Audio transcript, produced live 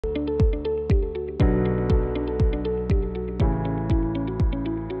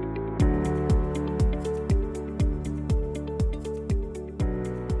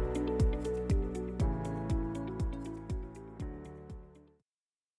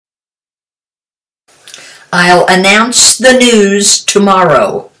I'll announce the news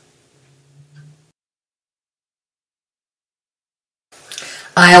tomorrow.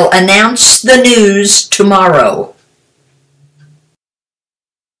 I'll announce the news tomorrow.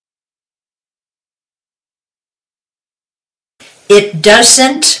 It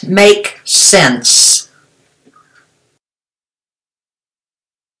doesn't make sense.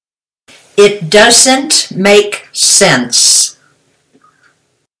 It doesn't make sense.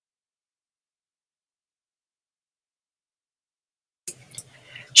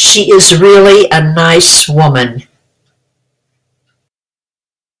 She is really a nice woman.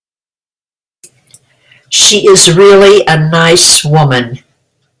 She is really a nice woman.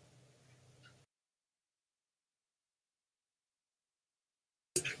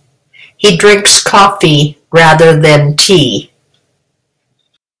 He drinks coffee rather than tea.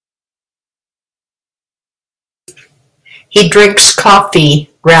 He drinks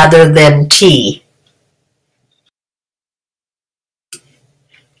coffee rather than tea.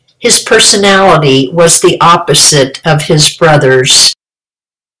 His personality was the opposite of his brother's.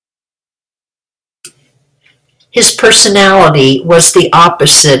 His personality was the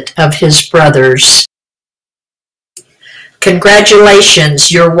opposite of his brother's.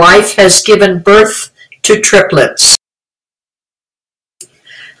 Congratulations, your wife has given birth to triplets.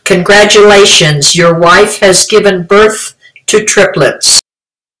 Congratulations, your wife has given birth to triplets.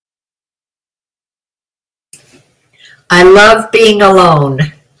 I love being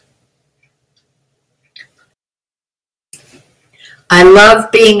alone. I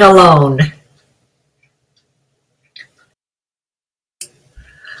love being alone.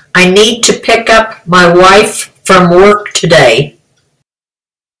 I need to pick up my wife from work today.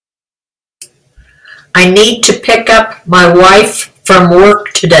 I need to pick up my wife from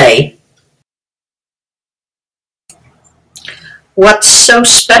work today. What's so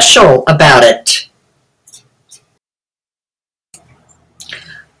special about it?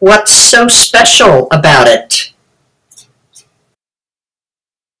 What's so special about it?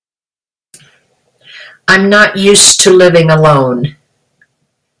 I'm not used to living alone.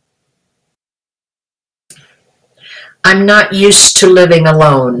 I'm not used to living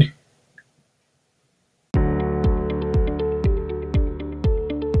alone.